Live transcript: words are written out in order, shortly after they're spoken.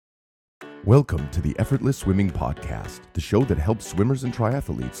Welcome to the Effortless Swimming Podcast, the show that helps swimmers and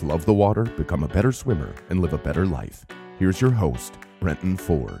triathletes love the water, become a better swimmer, and live a better life. Here's your host, Brenton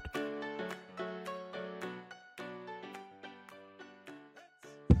Ford.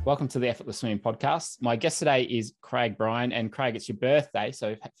 Welcome to the Effortless Swimming Podcast. My guest today is Bryan. And Craig, it's your birthday.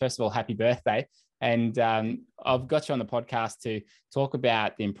 So first of all, happy birthday. And I've got you on the podcast to talk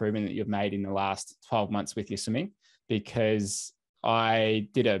about the improvement that you've made in the last 12 months with your swimming, because I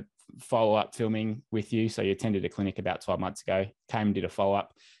did a follow-up filming with you. So you attended a clinic about 12 months ago, came and did a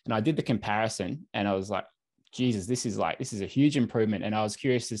follow-up, and I did the comparison and I was like, Jesus, this is a huge improvement. And I was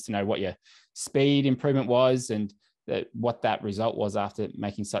curious as to know what your speed improvement was and what that result was after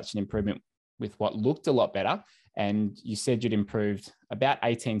making such an improvement with what looked a lot better. And you said you'd improved about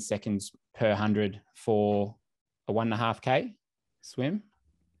 18 seconds per 100 for a 1.5K swim.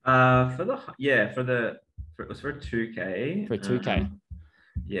 It was for a 2K. For a 2K.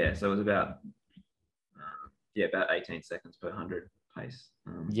 So it was about 18 seconds per 100 pace.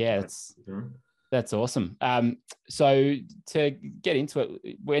 That's awesome. So to get into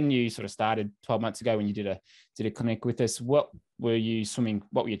it, when you sort of started 12 months ago, when you did a clinic with us, what were you swimming?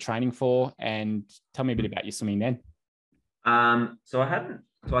 What were you training for? And tell me a bit about your swimming then. So I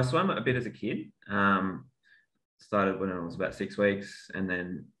swam a bit as a kid. Started when I was about 6 weeks,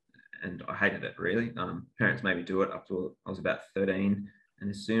 and I hated it really. Parents made me do it up till I was about 13, and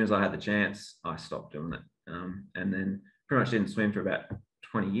as soon as I had the chance, I stopped doing it. And then pretty much didn't swim for about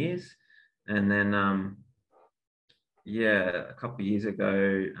 20 years. And then, a couple of years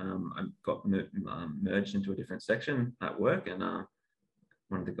ago, I got merged into a different section at work, and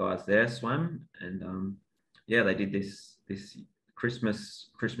one of the guys there swam, and they did this Christmas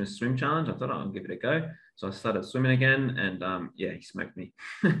swim challenge. I thought I'll give it a go. So I started swimming again, and he smoked me.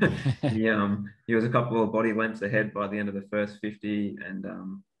 He was a couple of body lengths ahead by the end of the first 50, and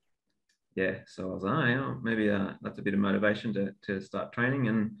so I was like, maybe that's a bit of motivation to start training.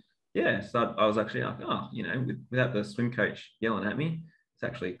 And so I was actually like, without the swim coach yelling at me, it's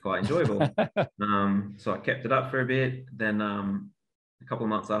actually quite enjoyable. So I kept it up for a bit. Then a couple of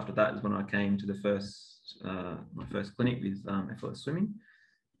months after that is when I came to my first clinic with Effortless Swimming.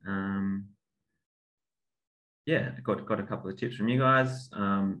 I got a couple of tips from you guys.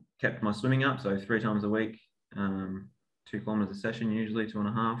 Kept my swimming up, so 3 times a week, 2 kilometers a session, usually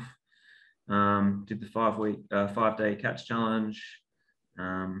 2.5. Did the 5-day catch challenge.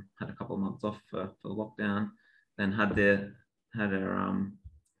 Had a couple of months off for lockdown. Then had a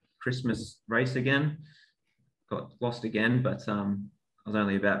Christmas race again. Got lost again, but I was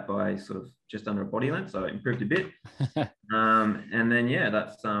only about by sort of just under a body length, so it improved a bit. And then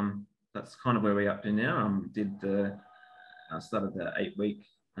that's kind of where we're up to now. I started the 8-week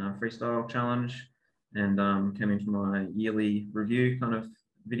freestyle challenge, and came into my yearly review kind of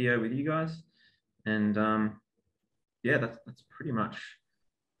video with you guys. And that's pretty much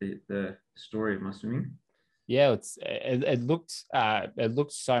the story of my swimming. Yeah, it looked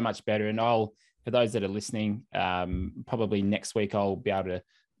so much better. And for those that are listening, probably next week I'll be able to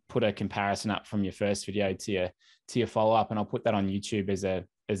put a comparison up from your first video to your follow up, and I'll put that on YouTube as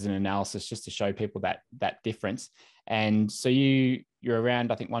an analysis just to show people that difference. And so you're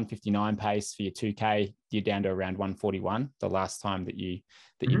around, I think, 159 pace for your 2K. You're down to around 141 the last time that you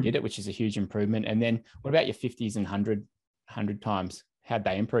did it, which is a huge improvement. And then what about your 50s and 100 times? How'd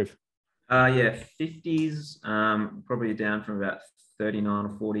they improve? 50s, probably down from about 39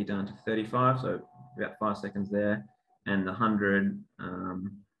 or 40 down to 35, so about 5 seconds there. And the 100,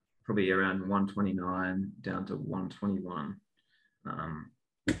 probably around 129 down to 121.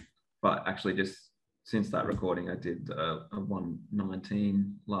 But actually, just since that recording, I did a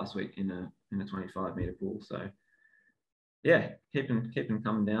 119 last week in a 25-meter pool. So keeping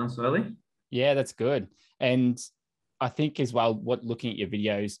coming down slowly. Yeah, that's good. And I think as well, looking at your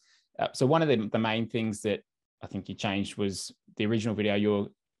videos, so one of the main things that I think you changed was the original video. You were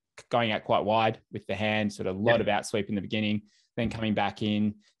going out quite wide with the hand, sort of a lot of outsweep in the beginning, then coming back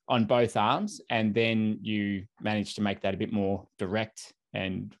in on both arms, and then you managed to make that a bit more direct.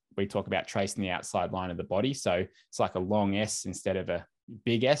 And we talk about tracing the outside line of the body, so it's like a long S instead of a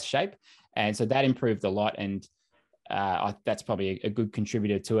big S shape, and so that improved a lot. And that's probably a good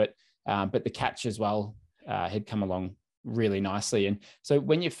contributor to it. But the catch as well had come along really nicely. And so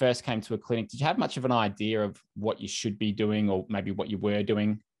when you first came to a clinic, did you have much of an idea of what you should be doing, or maybe what you were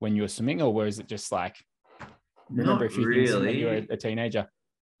doing when you were swimming, or was it just like remember Not a few really. things when you were a teenager?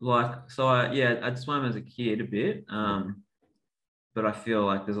 I'd swam as a kid a bit, but I feel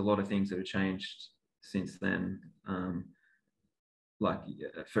like there's a lot of things that have changed since then.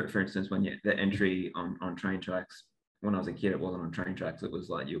 For instance, when the entry on train tracks when I was a kid, it wasn't on train tracks. It was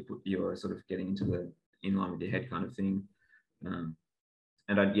like you were sort of getting into the in line with your head kind of thing. And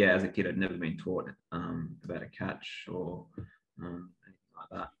as a kid, I'd never been taught about a catch or anything like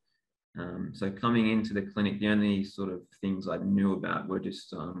that. So coming into the clinic, the only sort of things I knew about were just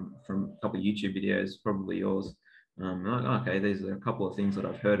from a couple of YouTube videos, probably yours. Like, okay, these are a couple of things that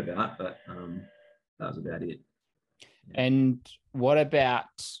I've heard about, but that was about it. Yeah. And what about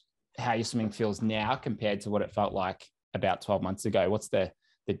how your swimming feels now compared to what it felt like about 12 months ago? What's the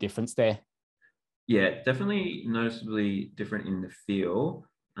difference there? Yeah, definitely noticeably different in the feel,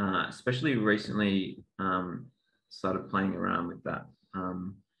 especially recently started playing around with that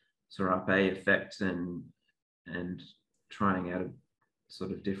serape effect and trying out a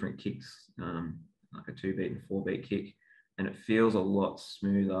sort of different kicks, like a 2-beat and 4-beat kick, and it feels a lot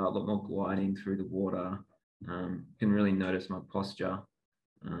smoother, a lot more gliding through the water. Can really notice my posture,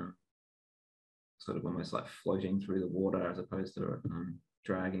 sort of almost like floating through the water as opposed to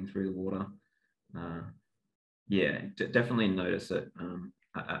dragging through the water. Definitely notice it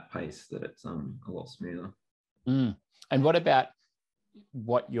at pace that it's a lot smoother. And what about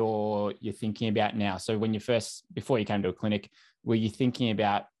what you're thinking about now? So when before you came to a clinic, were you thinking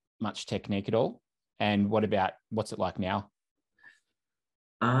about much technique at all? And what's it like now?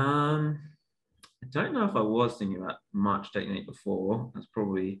 I don't know if I was thinking about much technique before. I was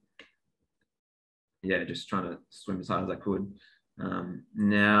probably, just trying to swim as hard as I could.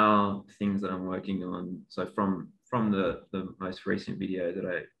 Now things that I'm working on. So from the most recent video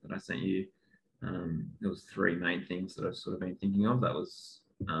that I sent you, there was 3 main things that I've sort of been thinking of. That was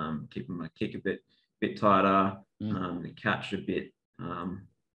keeping my kick a bit tighter, the catch a bit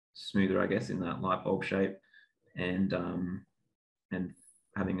smoother, I guess, in that light bulb shape, and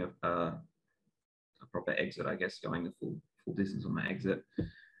having a proper exit, I guess, going the full distance on my exit.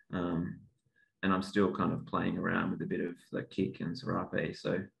 And I'm still kind of playing around with a bit of the kick and serape.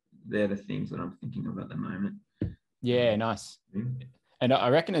 So they're the things that I'm thinking of at the moment. Yeah, nice. And I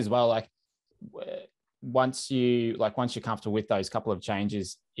reckon as well, like once you're comfortable with those couple of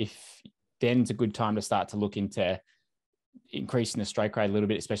changes, then it's a good time to start to look into increasing the stroke rate a little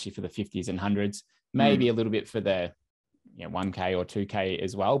bit, especially for the 50s and 100s, maybe a little bit for the 1K or 2K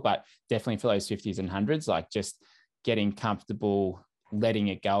as well, but definitely for those 50s and 100s, like just getting comfortable, letting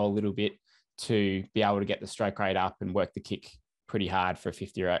it go a little bit to be able to get the stroke rate up and work the kick pretty hard for a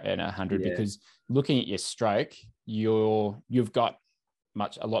 50 and 100, because looking at your stroke, you've got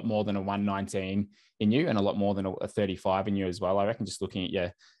a lot more than a 119 in you and a lot more than a 35 in you as well. I reckon, just looking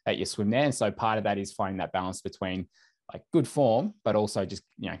at your swim there. And so part of that is finding that balance between like good form, but also just,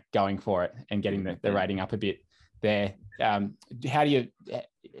 going for it and getting the rating up a bit there. How do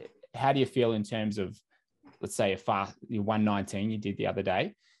you feel in terms of, let's say, your 119 you did the other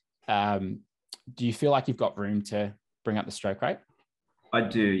day? Do you feel like you've got room to bring up the stroke rate? I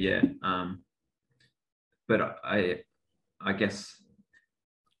do, yeah. But I guess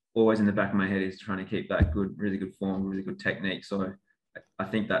always in the back of my head is trying to keep that really good form, really good technique. So I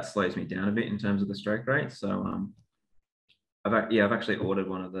think that slows me down a bit in terms of the stroke rate. So I've actually ordered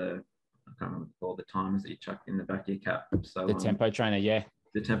one of the, I can't remember all the timers that you chuck in the back of your cap. So the tempo trainer, yeah.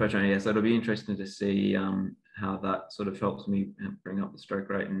 The tempo trainer, yeah. So it'll be interesting to see how that sort of helps me bring up the stroke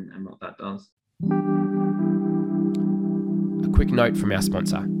rate and what that does. A quick note from our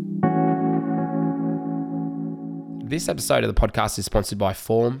sponsor. This episode of the podcast is sponsored by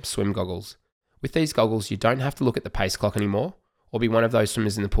Form Swim Goggles. With these goggles, you don't have to look at the pace clock anymore or be one of those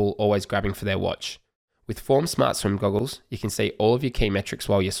swimmers in the pool always grabbing for their watch. With Form Smart Swim Goggles, you can see all of your key metrics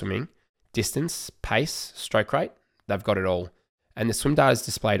while you're swimming: distance, pace, stroke rate. They've got it all. And the swim data is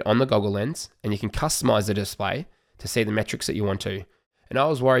displayed on the goggle lens, and you can customize the display to see the metrics that you want to. And I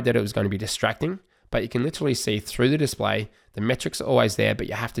was worried that it was going to be distracting, but you can literally see through the display. The metrics are always there, but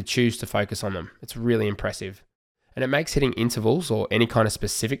you have to choose to focus on them. It's really impressive. And it makes hitting intervals or any kind of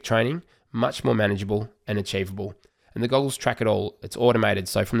specific training much more manageable and achievable. And the goggles track it all. It's automated.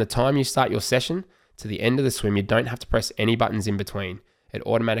 So from the time you start your session to the end of the swim, you don't have to press any buttons in between. It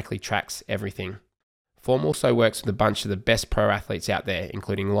automatically tracks everything. Form also works with a bunch of the best pro athletes out there,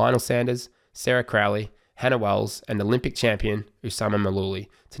 including Lionel Sanders, Sarah Crowley, Hannah Wells, and Olympic champion Usama Maluli,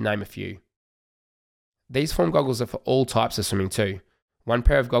 to name a few. These Form goggles are for all types of swimming too. One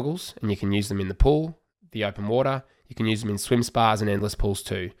pair of goggles and you can use them in the pool, the open water. You can use them in swim spas and endless pools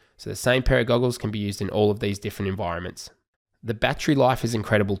too. So the same pair of goggles can be used in all of these different environments. The battery life is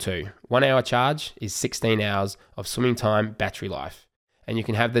incredible too. 1 hour charge is 16 hours of swimming time battery life. And you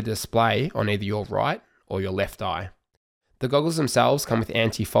can have the display on either your right or your left eye. The goggles themselves come with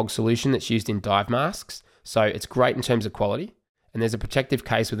anti-fog solution that's used in dive masks, so it's great in terms of quality. And there's a protective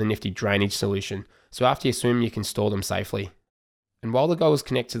case with a nifty drainage solution, so after you swim, you can store them safely. And while the goggles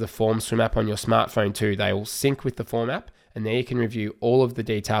connect to the Form Swim app on your smartphone too, they will sync with the Form app, and there you can review all of the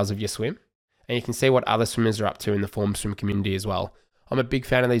details of your swim, and you can see what other swimmers are up to in the Form Swim community as well. I'm a big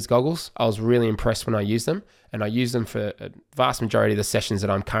fan of these goggles. I was really impressed when I used them, and I use them for a vast majority of the sessions that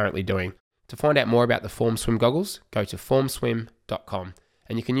I'm currently doing. To find out more about the Form Swim goggles, go to formswim.com,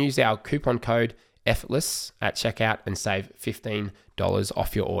 and you can use our coupon code EFFORTLESS at checkout and save $15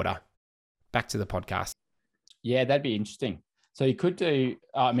 off your order. Back to the podcast. Yeah, that'd be interesting. So you could do,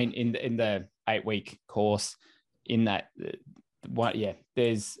 in the 8-week course, in that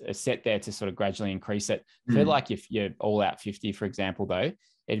there's a set there to sort of gradually increase it. For like if you're all out 50, for example, though,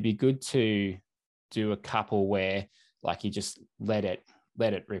 it'd be good to do a couple where like you just let it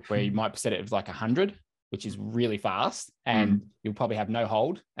rip, where you might set it as like 100, which is really fast, and you'll probably have no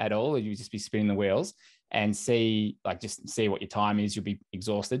hold at all. You'll just be spinning the wheels and see what your time is. You'll be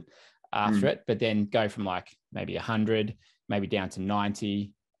exhausted after it, but then go from like maybe 100, maybe down to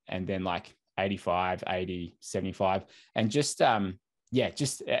 90, and then like 85, 80, 75. And just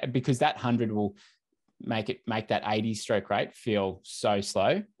because that 100 will make that 80 stroke rate feel so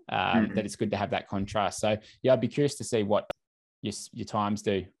slow that it's good to have that contrast. So yeah, I'd be curious to see what your times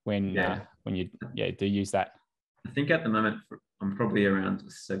do when you do use that. I think at the moment I'm probably around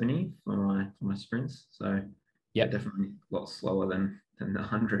 70 for my sprints. So definitely a lot slower than the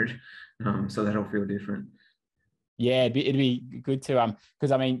 100. So that'll feel different. Yeah, it'd be good to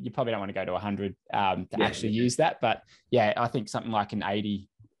because you probably don't want to go to 100 to actually use that, but yeah, I think something like an 80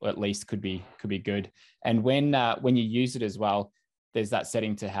 at least could be good. And when you use it as well, there's that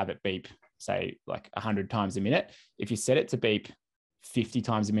setting to have it beep, say like 100 times a minute. If you set it to beep 50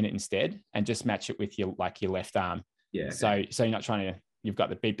 times a minute instead, and just match it with your left arm. Yeah. Okay. So you're not trying to. You've got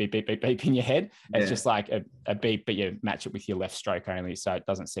the beep, beep, beep, beep, beep in your head. It's just like a beep, but you match it with your left stroke only, so it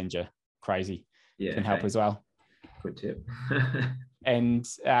doesn't send you crazy. Yeah, can help as well. Good tip. And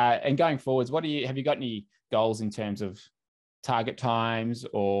going forwards, have you got any goals in terms of target times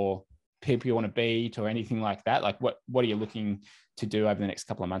or people you want to beat or anything like that? Like what are you looking to do over the next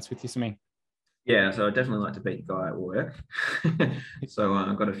couple of months with your swimming? Yeah, so I'd definitely like to beat the guy at work. So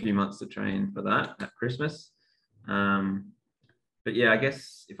I've got a few months to train for that at Christmas. But yeah, I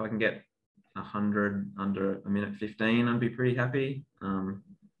guess if I can get 100 under a minute 15, I'd be pretty happy.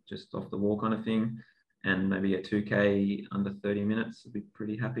 Just off the wall kind of thing. And maybe a 2K under 30 minutes, I'd be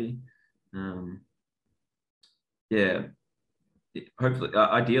pretty happy. Hopefully,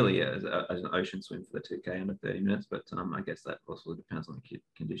 ideally, as an ocean swim for the 2K under 30 minutes, but I guess that also depends on the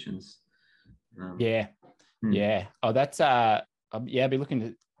conditions. Oh, that's I'd be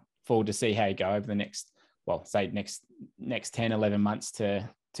looking forward to see how you go over the next 10, 11 months to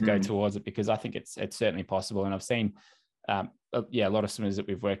go towards it, because I think it's certainly possible. And I've seen a lot of swimmers that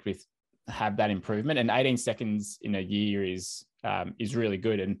we've worked with have that improvement, and 18 seconds in a year is really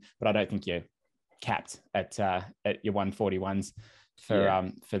good. But I don't think you're capped at your 141s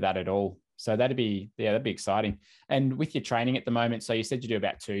for that at all. So that'd be exciting. And with your training at the moment, so you said you do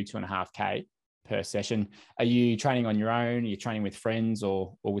about 2.5K per session. Are you training on your own? Are you training with friends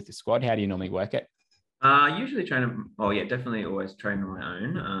or with the squad? How do you normally work it? Usually definitely always train on my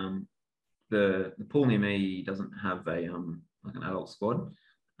own. The pool near me doesn't have an adult squad,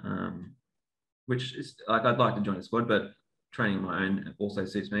 which is like, I'd like to join a squad, but training on my own also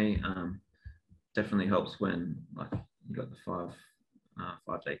suits me. Definitely helps when like you got the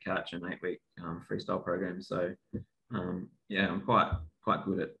 5-day catch and 8-week freestyle program. So I'm quite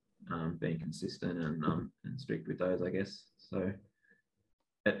good at being consistent and strict with those, I guess. So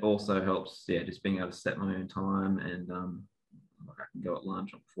it also helps, just being able to set my own time, and I can go at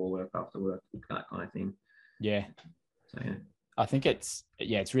lunch or before work, after work, that kind of thing. Yeah. So yeah, I think it's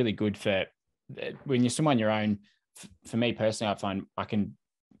really good for when you swim on your own. For me personally, I find I can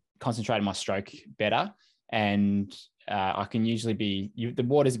concentrate on my stroke better, and I can usually the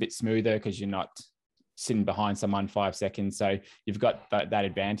water's a bit smoother because you're not sitting behind someone 5 seconds, so you've got that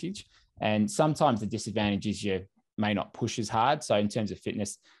advantage. And sometimes the disadvantage is you may not push as hard. So in terms of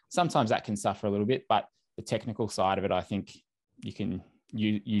fitness, sometimes that can suffer a little bit, but the technical side of it, I think you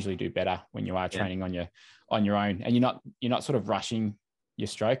usually do better when you are training on your own, and you're not sort of rushing your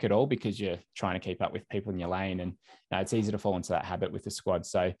stroke at all, because you're trying to keep up with people in your lane. And it's easy to fall into that habit with the squad.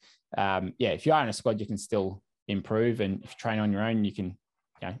 So if you are in a squad, you can still improve, and if you train on your own, you can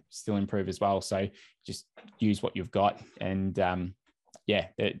still improve as well. So just use what you've got, and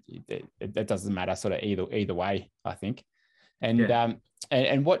it doesn't matter sort of either way, I think. And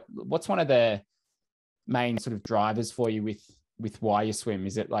what's one of the main sort of drivers for you with why you swim?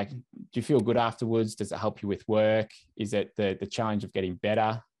 Is it like, do you feel good afterwards? Does it help you with work? Is it the challenge of getting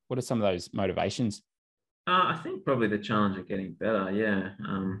better? what are some of those motivations? I think probably the challenge of getting better. Yeah.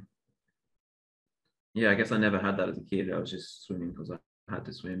 I guess I never had that as a kid. I was just swimming because I had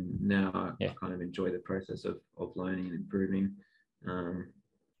to swim. Now I kind of enjoy the process of learning and improving. I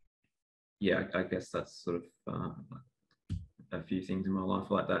guess that's sort of a few things in my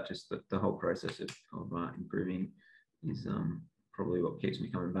life like that. Just the whole process of improving is probably what keeps me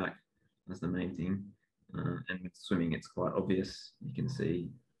coming back. That's the main thing. And with swimming, it's quite obvious. You can see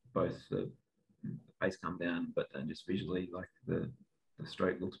both the pace come down, but then just visually, like the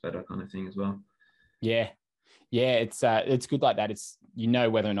stroke looks better, kind of thing as well. Yeah, it's good like that. It's, you know,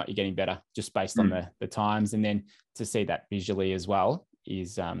 whether or not you're getting better just based on the times, and then to see that visually as well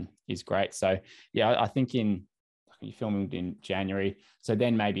is great. So I think you filmed in January, so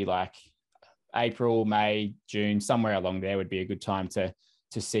then maybe like April, May, June, somewhere along there would be a good time to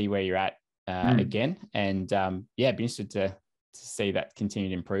see where you're at again, and be interested to see that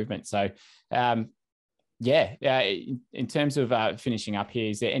continued improvement. So in terms of finishing up here,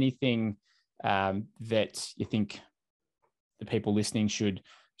 is there anything that you think the people listening should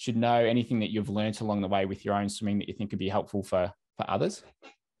know, anything that you've learned along the way with your own swimming that you think could be helpful for others?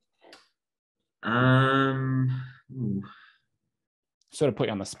 Sort of put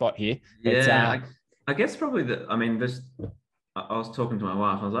you on the spot here. I guess probably I was talking to my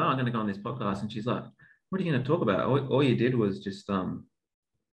wife. I was like, I'm going to go on this podcast, and she's like, what are you going to talk about? All you did was just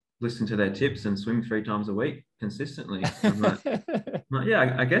listen to their tips and swim 3 times a week consistently. I'm like,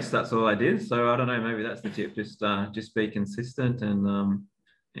 I guess that's all I did. So I don't know, maybe that's the tip. Just be consistent and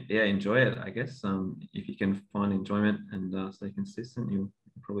enjoy it. I guess if you can find enjoyment and stay consistent, you'll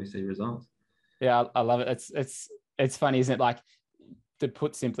probably see results. Yeah, I love it. It's funny, isn't it? Like, to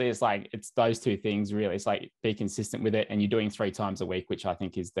put simply, it's like, it's those two things really. It's like, be consistent with it, and you're doing 3 times a week, which I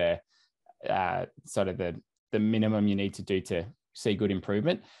think is the sort of the minimum you need to do to see good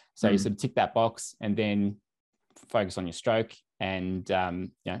improvement. So you sort of tick that box, and then focus on your stroke, and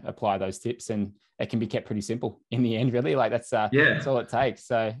apply those tips, and it can be kept pretty simple in the end, really. Like that's all it takes.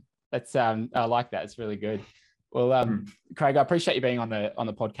 So that's I like that. It's really good. Well, Craig, I appreciate you being on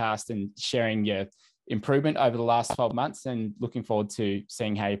the podcast and sharing your improvement over the last 12 months, and looking forward to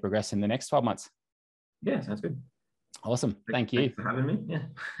seeing how you progress in the next 12 months. Yeah, sounds good. Awesome. Thank you. Thanks for having me. Yeah.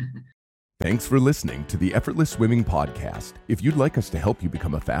 Thanks for listening to the Effortless Swimming Podcast. If you'd like us to help you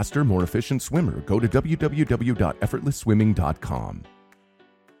become a faster, more efficient swimmer, go to www.effortlessswimming.com.